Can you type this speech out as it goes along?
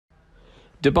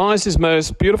Dubai's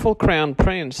most beautiful crown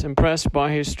prince, impressed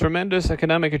by his tremendous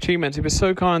academic achievements. He was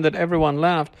so kind that everyone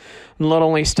laughed, not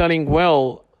only studying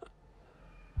well.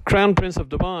 Crown Prince of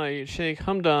Dubai, Sheikh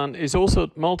Hamdan, is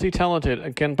also multi-talented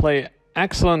and can play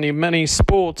excellently many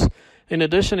sports. In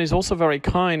addition, he's also very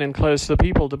kind and close to the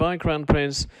people. Dubai Crown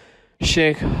Prince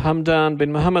Sheikh Hamdan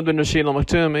bin Mohammed bin Rashid Al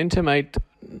Maktoum, intimate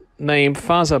name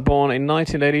Faza, born in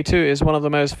 1982, is one of the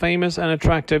most famous and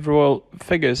attractive royal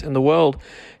figures in the world.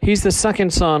 He's the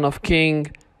second son of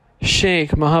King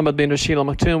Sheikh Mohammed bin Rashid Al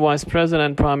Maktoum, Vice President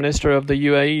and Prime Minister of the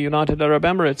UAE, United Arab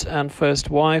Emirates, and first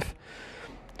wife.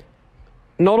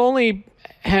 Not only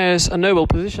has a noble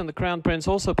position, the Crown Prince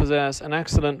also possesses an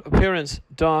excellent appearance: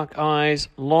 dark eyes,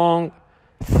 long,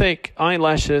 thick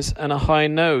eyelashes, and a high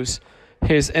nose.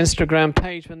 His Instagram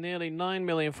page, with nearly 9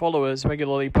 million followers,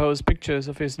 regularly posts pictures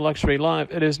of his luxury life.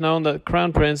 It is known that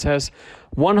Crown Prince has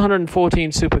 114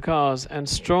 supercars and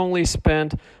strongly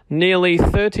spent nearly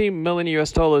 $30 million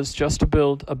just to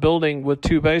build a building with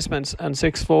 2 basements and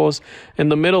 6 floors in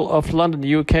the middle of London,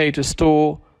 UK, to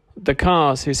store the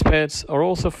cars. His pets are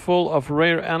also full of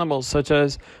rare animals such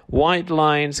as white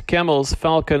lions, camels,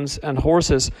 falcons, and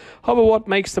horses. However, what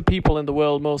makes the people in the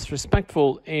world most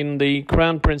respectful in the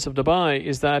Crown Prince of Dubai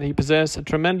is that he possesses a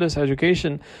tremendous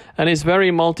education and is very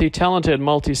multi-talented,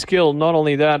 multi-skilled. Not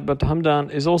only that, but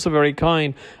Hamdan is also very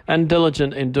kind and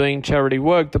diligent in doing charity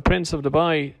work. The Prince of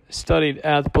Dubai studied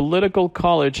at the Political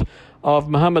College of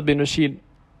Mohammed bin Rashid,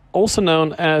 also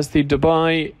known as the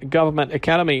Dubai Government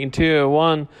Academy. In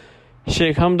 2001,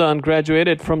 Sheikh Hamdan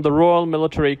graduated from the Royal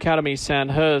Military Academy,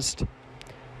 Sandhurst.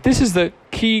 This is the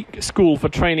key school for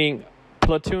training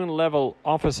platoon-level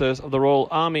officers of the Royal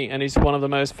Army and is one of the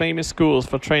most famous schools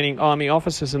for training army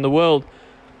officers in the world.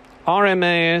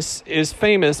 RMAS is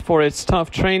famous for its tough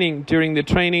training. During the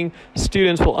training,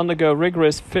 students will undergo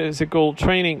rigorous physical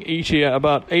training each year.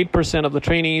 About 8% of the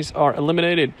trainees are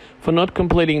eliminated for not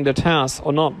completing the tasks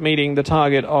or not meeting the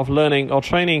target of learning or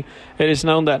training. It is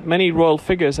known that many royal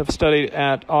figures have studied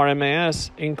at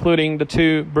RMAS, including the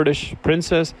 2 British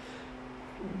princes,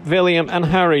 William and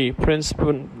Harry, Prince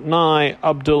Brunei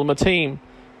Abdul Mateen.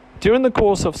 During the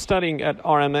course of studying at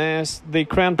RMAS, the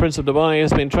Crown Prince of Dubai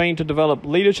has been trained to develop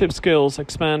leadership skills,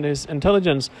 expand his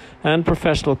intelligence and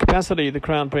professional capacity. The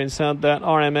Crown Prince said that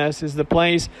RMAS is the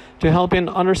place to help him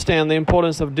understand the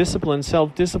importance of discipline,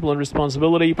 self-discipline,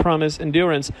 responsibility, promise,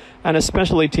 endurance, and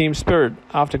especially team spirit.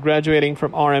 After graduating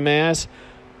from RMAS,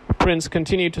 Prince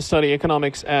continued to study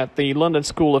economics at the London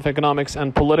School of Economics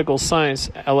and Political Science,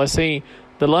 LSE.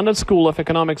 The London School of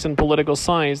Economics and Political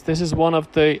Science, this is one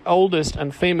of the oldest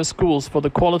and famous schools for the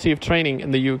quality of training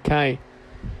in the UK.